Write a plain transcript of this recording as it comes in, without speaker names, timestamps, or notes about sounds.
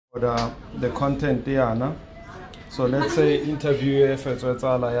the content yana. So let's say interview if it's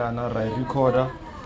yana, right? Recorder.